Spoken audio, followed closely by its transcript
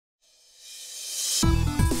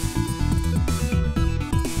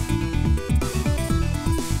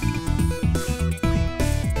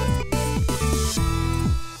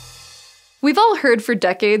We've all heard for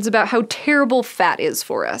decades about how terrible fat is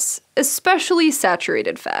for us, especially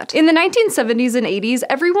saturated fat. In the 1970s and 80s,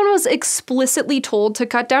 everyone was explicitly told to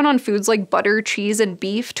cut down on foods like butter, cheese, and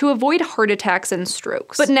beef to avoid heart attacks and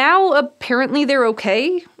strokes. But now, apparently they're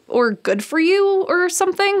okay? Or good for you, or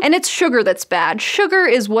something? And it's sugar that's bad. Sugar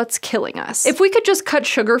is what's killing us. If we could just cut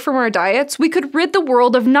sugar from our diets, we could rid the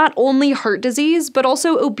world of not only heart disease, but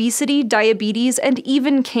also obesity, diabetes, and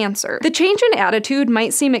even cancer. The change in attitude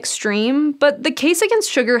might seem extreme, but the case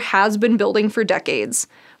against sugar has been building for decades,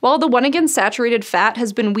 while the one against saturated fat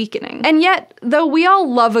has been weakening. And yet, though we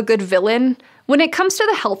all love a good villain, when it comes to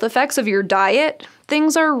the health effects of your diet,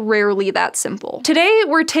 things are rarely that simple. Today,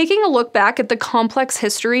 we're taking a look back at the complex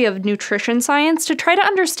history of nutrition science to try to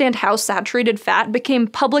understand how saturated fat became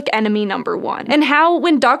public enemy #1, and how,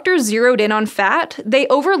 when doctors zeroed in on fat, they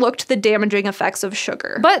overlooked the damaging effects of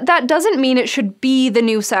sugar. But that doesn't mean it should be the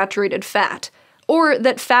new saturated fat, or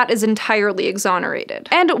that fat is entirely exonerated.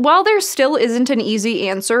 And while there still isn't an easy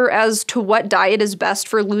answer as to what diet is best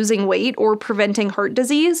for losing weight or preventing heart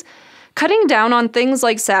disease, cutting down on things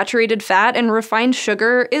like saturated fat and refined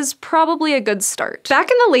sugar is probably a good start.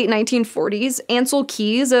 Back in the late 1940s, Ansel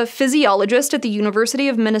Keys, a physiologist at the University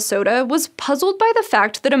of Minnesota, was puzzled by the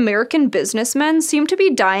fact that American businessmen seemed to be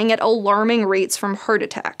dying at alarming rates from heart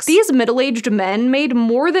attacks. These middle-aged men made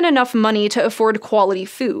more than enough money to afford quality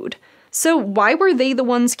food. So why were they the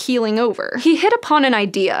ones keeling over? He hit upon an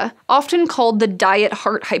idea, often called the diet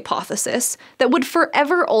heart hypothesis, that would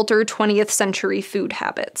forever alter 20th century food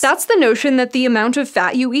habits. That's the notion that the amount of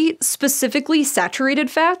fat you eat, specifically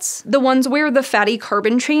saturated fats, the ones where the fatty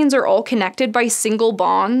carbon chains are all connected by single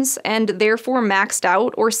bonds and therefore maxed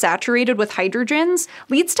out or saturated with hydrogens,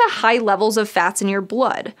 leads to high levels of fats in your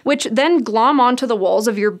blood, which then glom onto the walls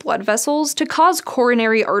of your blood vessels to cause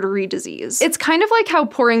coronary artery disease. It's kind of like how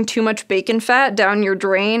pouring too much bacon fat down your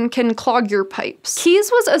drain can clog your pipes. Keys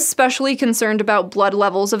was especially concerned about blood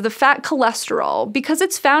levels of the fat cholesterol because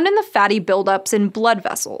it's found in the fatty buildups in blood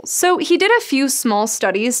vessels. So he did a few small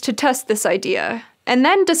studies to test this idea, and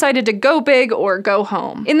then decided to go big or go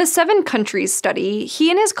home. In the 7 countries study, he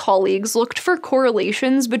and his colleagues looked for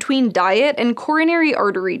correlations between diet and coronary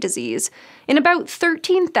artery disease in about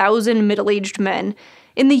 13,000 middle-aged men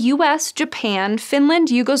in the US, Japan,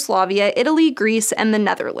 Finland, Yugoslavia, Italy, Greece, and the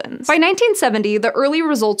Netherlands. By 1970, the early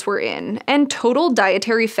results were in, and total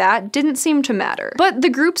dietary fat didn't seem to matter. But the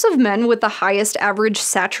groups of men with the highest average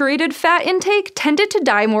saturated fat intake tended to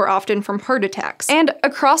die more often from heart attacks. And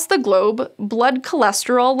across the globe, blood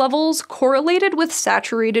cholesterol levels correlated with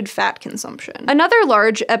saturated fat consumption. Another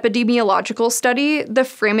large epidemiological study, the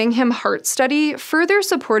Framingham Heart Study, further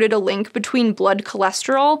supported a link between blood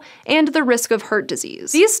cholesterol and the risk of heart disease.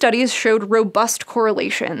 These studies showed robust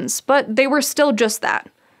correlations, but they were still just that.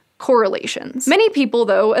 Correlations. Many people,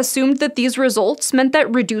 though, assumed that these results meant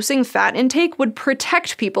that reducing fat intake would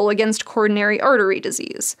protect people against coronary artery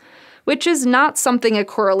disease, which is not something a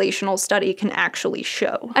correlational study can actually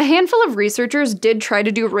show. A handful of researchers did try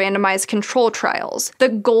to do randomized control trials, the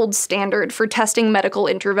gold standard for testing medical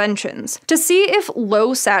interventions, to see if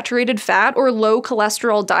low saturated fat or low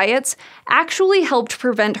cholesterol diets actually helped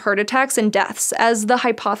prevent heart attacks and deaths, as the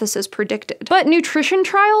hypothesis predicted. But nutrition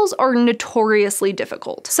trials are notoriously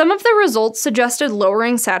difficult. Some of the results suggested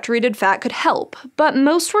lowering saturated fat could help, but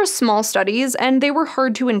most were small studies and they were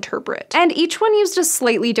hard to interpret. And each one used a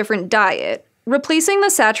slightly different diet, replacing the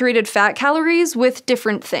saturated fat calories with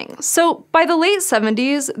different things. So by the late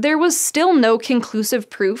 70s, there was still no conclusive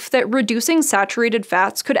proof that reducing saturated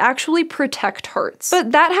fats could actually protect hearts.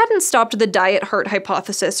 But that hadn't stopped the diet heart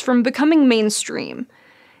hypothesis from becoming mainstream.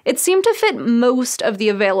 It seemed to fit most of the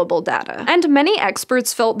available data, and many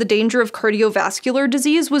experts felt the danger of cardiovascular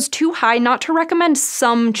disease was too high not to recommend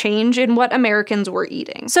some change in what Americans were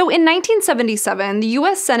eating. So in 1977, the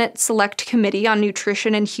US Senate Select Committee on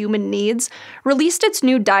Nutrition and Human Needs released its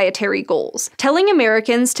new dietary goals, telling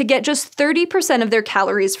Americans to get just 30% of their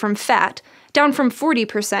calories from fat, down from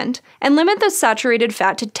 40%, and limit the saturated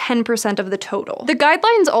fat to 10% of the total. The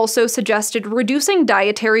guidelines also suggested reducing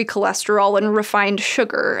dietary cholesterol and refined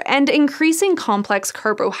sugar, and increasing complex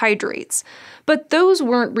carbohydrates, but those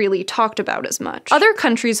weren't really talked about as much. Other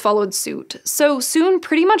countries followed suit, so soon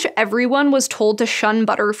pretty much everyone was told to shun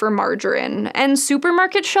butter for margarine, and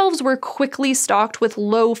supermarket shelves were quickly stocked with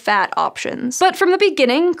low-fat options. But from the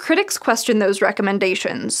beginning, critics questioned those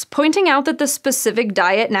recommendations, pointing out that the specific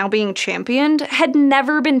diet now being championed had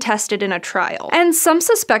never been tested in a trial, and some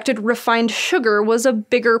suspected refined sugar was a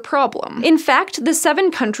bigger problem. In fact, the 7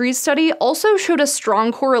 countries study also showed a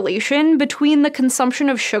strong correlation between the consumption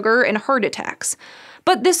of sugar and heart attacks,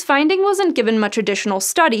 But this finding wasn't given much additional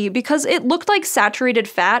study because it looked like saturated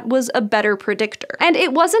fat was a better predictor. And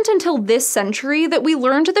it wasn't until this century that we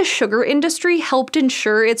learned the sugar industry helped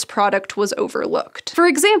ensure its product was overlooked. For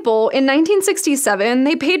example, in 1967,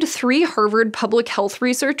 they paid 3 Harvard public health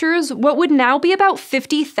researchers what would now be about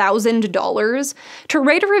 $50,000 to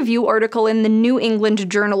write a review article in the New England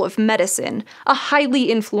Journal of Medicine, a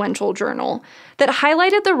highly influential journal, that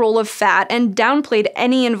highlighted the role of fat and downplayed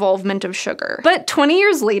any involvement of sugar. But 20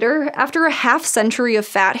 years later, after a half-century of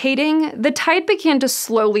fat hating, the tide began to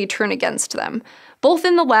slowly turn against them, both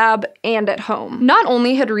in the lab and at home. Not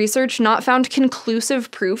only had research not found conclusive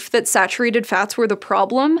proof that saturated fats were the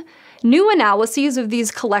problem, new analyses of these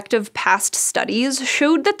collective past studies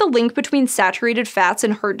showed that the link between saturated fats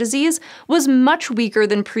and heart disease was much weaker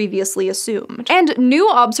than previously assumed. And new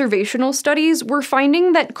observational studies were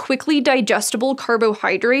finding that quickly digestible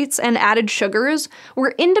carbohydrates and added sugars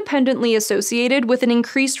were independently associated with an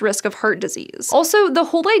increased risk of heart disease. Also, the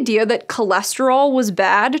whole idea that cholesterol was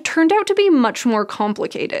bad turned out to be much more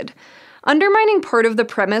complicated, undermining part of the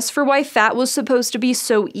premise for why fat was supposed to be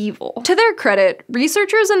so evil. To their credit,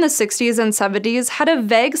 researchers in the 60s and 70s had a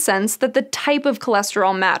vague sense that the type of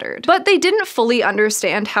cholesterol mattered, but they didn't fully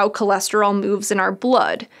understand how cholesterol moves in our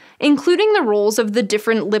blood, including the roles of the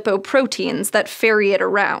different lipoproteins that ferry it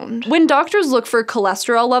around. When doctors look for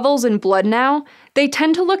cholesterol levels in blood now, they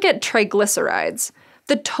tend to look at triglycerides,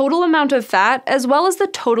 the total amount of fat, as well as the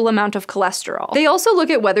total amount of cholesterol. They also look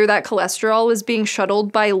at whether that cholesterol is being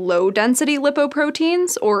shuttled by low-density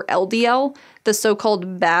lipoproteins, or LDL, the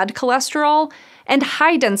so-called bad cholesterol, and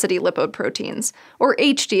high-density lipoproteins, or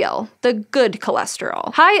HDL, the good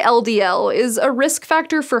cholesterol. High LDL is a risk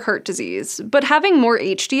factor for heart disease, but having more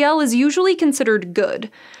HDL is usually considered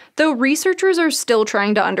good, though researchers are still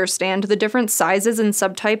trying to understand the different sizes and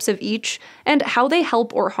subtypes of each and how they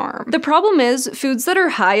help or harm. The problem is, foods that are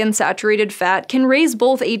high in saturated fat can raise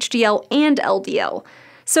both HDL and LDL,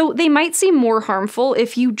 so they might seem more harmful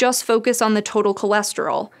if you just focus on the total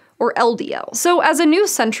cholesterol, or LDL. So as a new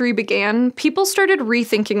century began, people started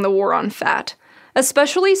rethinking the war on fat,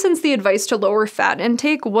 especially since the advice to lower fat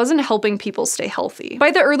intake wasn't helping people stay healthy.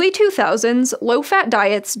 By the early 2000s, low-fat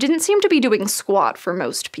diets didn't seem to be doing squat for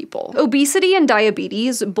most people. Obesity and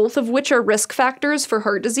diabetes, both of which are risk factors for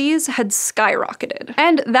heart disease, had skyrocketed.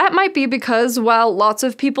 And that might be because while lots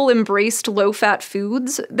of people embraced low-fat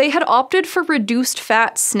foods, they had opted for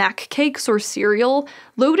reduced-fat snack cakes or cereal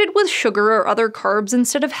loaded with sugar or other carbs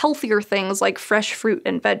instead of healthier things like fresh fruit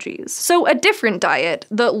and veggies. So a different diet,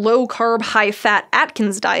 the low-carb, high-fat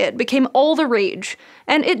Atkins diet, became all the rage,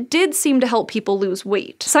 and it did seem to help people lose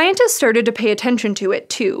weight. Scientists started to pay attention to it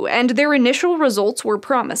too, and their initial results were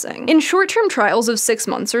promising. In short-term trials of 6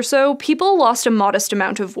 months or so, people lost a modest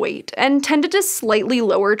amount of weight, and tended to slightly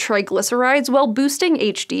lower triglycerides while boosting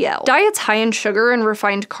HDL. Diets high in sugar and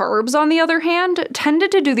refined carbs, on the other hand,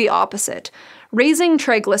 tended to do the opposite, raising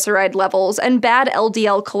triglyceride levels and bad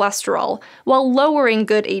LDL cholesterol while lowering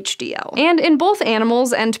good HDL. And in both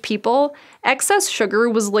animals and people, excess sugar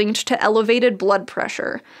was linked to elevated blood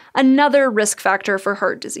pressure, another risk factor for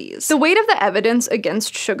heart disease. The weight of the evidence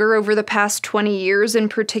against sugar over the past 20 years in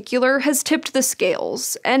particular has tipped the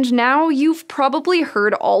scales, and now you've probably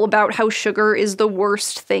heard all about how sugar is the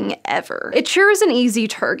worst thing ever. It sure is an easy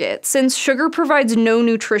target. Since sugar provides no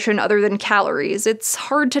nutrition other than calories, it's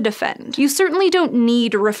hard to defend. You certainly don't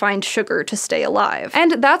need refined sugar to stay alive.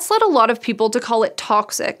 And that's led a lot of people to call it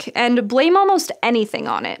toxic, and blame almost anything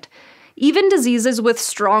on it. Even diseases with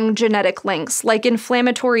strong genetic links, like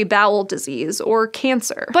inflammatory bowel disease or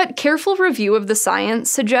cancer. But careful review of the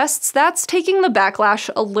science suggests that's taking the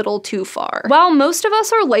backlash a little too far. While most of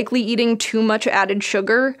us are likely eating too much added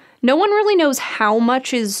sugar, no one really knows how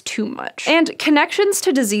much is too much. And connections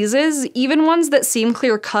to diseases, even ones that seem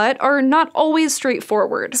clear-cut, are not always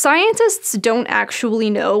straightforward. Scientists don't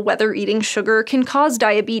actually know whether eating sugar can cause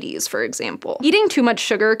diabetes, for example. Eating too much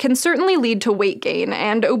sugar can certainly lead to weight gain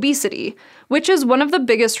and obesity, which is one of the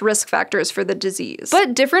biggest risk factors for the disease.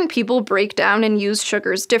 But different people break down and use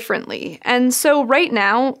sugars differently, and so right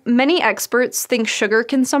now, many experts think sugar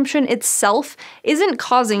consumption itself isn't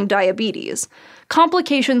causing diabetes.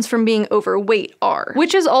 Complications from being overweight are,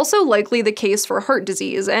 which is also likely the case for heart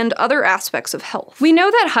disease and other aspects of health. We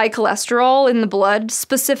know that high cholesterol in the blood,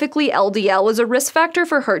 specifically LDL, is a risk factor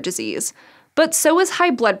for heart disease, but so is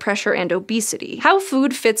high blood pressure and obesity. How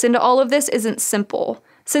food fits into all of this isn't simple.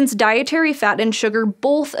 since dietary fat and sugar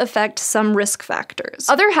both affect some risk factors.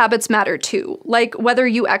 Other habits matter too, like whether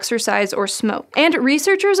you exercise or smoke. And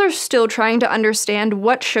researchers are still trying to understand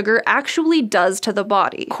what sugar actually does to the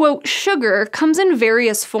body. Quote, sugar comes in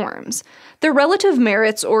various forms, the relative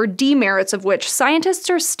merits or demerits of which scientists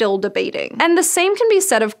are still debating. And the same can be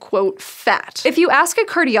said of, quote, fat. If you ask a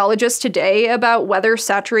cardiologist today about whether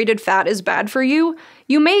saturated fat is bad for you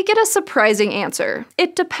may get a surprising answer.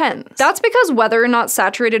 It depends. That's because whether or not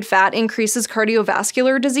saturated fat increases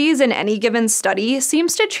cardiovascular disease in any given study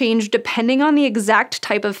seems to change depending on the exact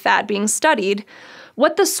type of fat being studied,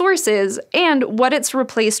 what the source is, and what it's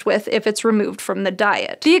replaced with if it's removed from the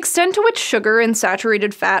diet. The extent to which sugar and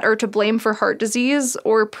saturated fat are to blame for heart disease,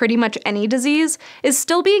 or pretty much any disease, is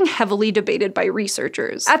still being heavily debated by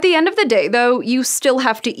researchers. At the end of the day, though, you still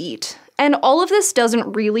have to eat. And all of this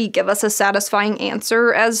doesn't really give us a satisfying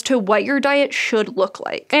answer as to what your diet should look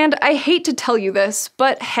like. And I hate to tell you this,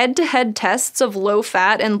 but head-to-head tests of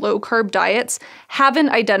low-fat and low-carb diets haven't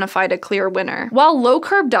identified a clear winner. While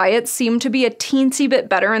low-carb diets seem to be a teensy bit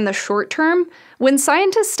better in the short term, when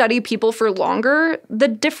scientists study people for longer, the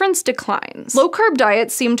difference declines. Low-carb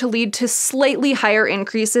diets seem to lead to slightly higher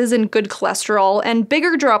increases in good cholesterol and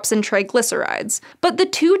bigger drops in triglycerides, but the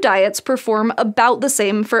two diets perform about the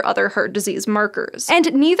same for other heart disease markers.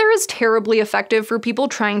 And neither is terribly effective for people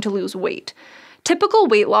trying to lose weight. Typical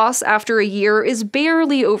weight loss after a year is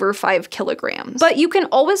barely over 5 kilograms. But you can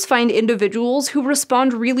always find individuals who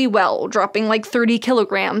respond really well, dropping like 30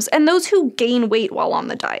 kilograms, and those who gain weight while on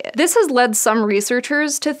the diet. This has led some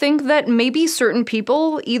researchers to think that maybe certain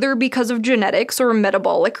people, either because of genetics or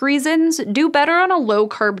metabolic reasons, do better on a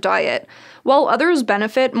low-carb diet, while others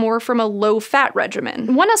benefit more from a low-fat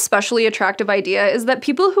regimen. One especially attractive idea is that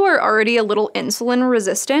people who are already a little insulin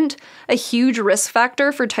resistant, a huge risk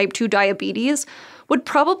factor for type 2 diabetes, would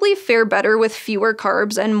probably fare better with fewer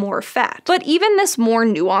carbs and more fat. But even this more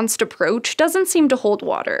nuanced approach doesn't seem to hold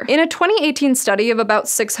water. In a 2018 study of about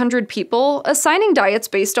 600 people, assigning diets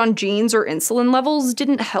based on genes or insulin levels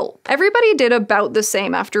didn't help. Everybody did about the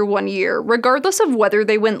same after 1 year, regardless of whether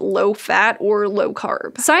they went low-fat or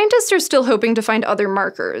low-carb. Scientists are still hoping to find other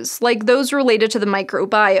markers, like those related to the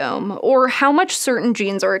microbiome, or how much certain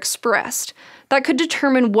genes are expressed, that could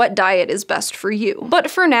determine what diet is best for you. But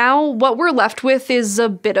for now, what we're left with is a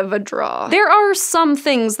bit of a draw. There are some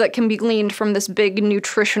things that can be gleaned from this big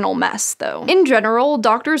nutritional mess, though. In general,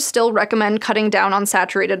 doctors still recommend cutting down on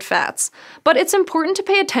saturated fats, but it's important to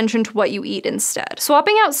pay attention to what you eat instead.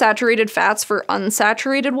 Swapping out saturated fats for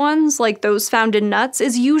unsaturated ones, like those found in nuts,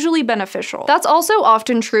 is usually beneficial. That's also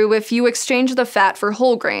often true if you exchange the fat for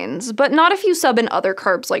whole grains, but not if you sub in other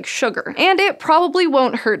carbs like sugar. And it probably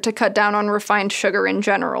won't hurt to cut down on refined sugar in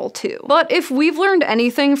general, too. But if we've learned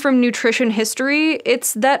anything from nutrition history,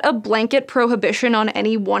 it's that a blanket prohibition on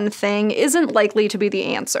any one thing isn't likely to be the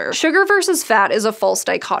answer. Sugar versus fat is a false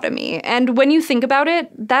dichotomy, and when you think about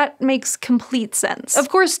it, that makes complete sense. Of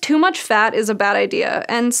course, too much fat is a bad idea,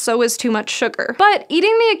 and so is too much sugar. But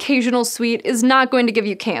eating the occasional sweet is not going to give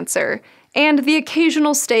you cancer, and the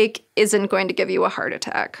occasional steak isn't going to give you a heart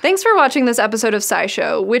attack. Thanks for watching this episode of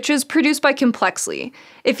SciShow, which is produced by Complexly.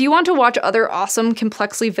 If you want to watch other awesome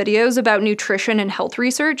Complexly videos about nutrition and health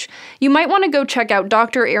research, you might want to go check out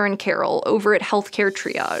Dr. Erin Carroll over at Healthcare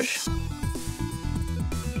Triage.